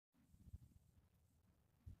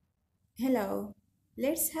Hello,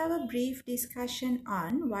 let's have a brief discussion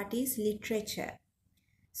on what is literature.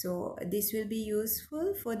 So, this will be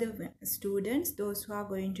useful for the students, those who are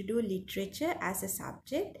going to do literature as a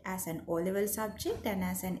subject, as an O-level subject and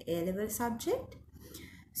as an A-level subject.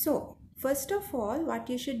 So, first of all, what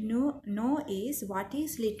you should know is what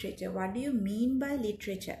is literature? What do you mean by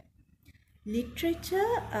literature?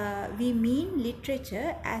 Literature, we mean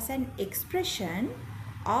literature as an expression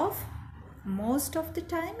of, most of the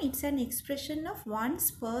time it's an expression of one's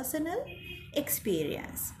personal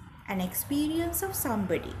experience, an experience of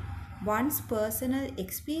somebody, one's personal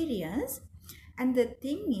experience. And the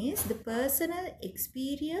thing is, the personal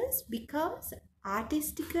experience becomes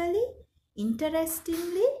artistically,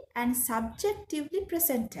 interestingly and subjectively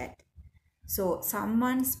presented. So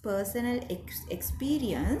someone's personal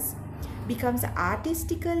experience becomes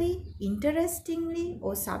artistically, interestingly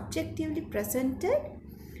or subjectively presented.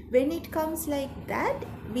 When it comes like that,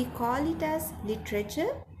 we call it as literature,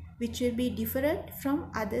 which will be different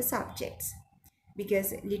from other subjects.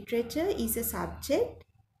 Because literature is a subject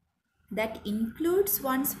that includes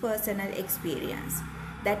one's personal experience,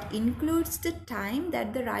 that includes the time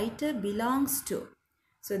that the writer belongs to.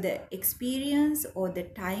 So the experience or the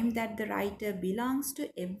time that the writer belongs to,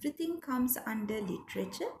 everything comes under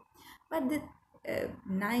literature. But the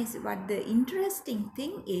interesting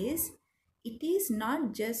thing is, it is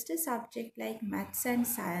not just a subject like maths and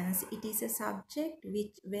science. It is a subject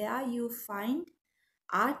where you find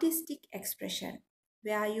artistic expression,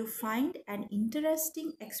 where you find an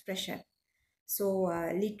interesting expression. So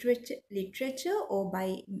literature or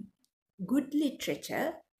by good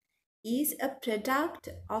literature is a product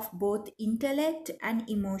of both intellect and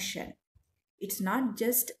emotion. It's not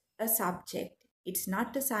just a subject. It's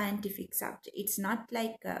not a scientific subject. It's not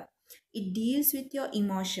like it deals with your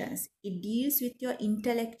emotions. It deals with your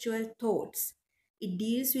intellectual thoughts. It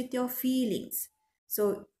deals with your feelings.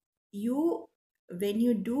 So when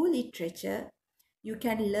you do literature, you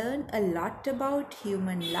can learn a lot about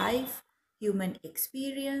human life, human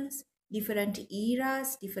experience, different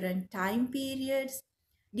eras, different time periods,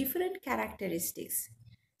 different characteristics.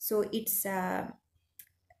 So it's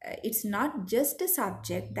not just a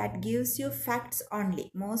subject that gives you facts only.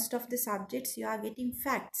 Most of the subjects you are getting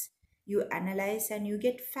facts. You analyze and you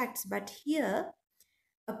get facts. But here,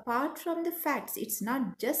 apart from the facts, it's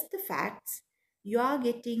not just the facts. You are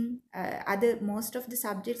getting most of the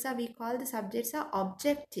subjects are, we call the subjects are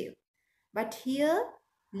objective. But here,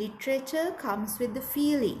 literature comes with the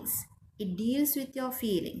feelings. It deals with your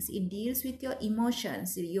feelings. It deals with your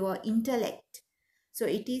emotions, your intellect. So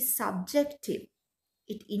it is subjective.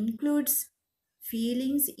 It includes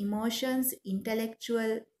feelings, emotions,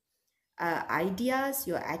 intellectual ideas,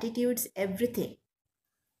 your attitudes, everything.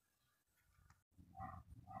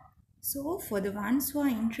 So for the ones who are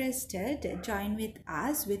interested, join with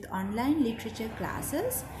us with online literature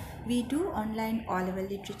classes. We do online O-level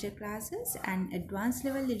literature classes and advanced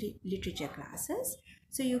level literature classes.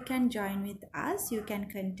 So you can join with us. You can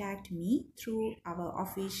contact me through our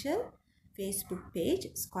official Facebook page,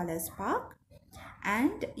 Scholars Park,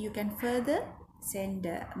 and you can further send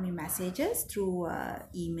me messages through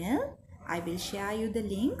email. I will share you the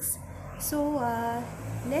links. So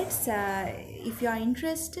if you are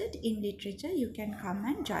interested in literature, you can come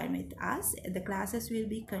and join with us. The classes will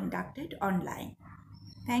be conducted online.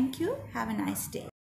 Thank you. Have a nice day.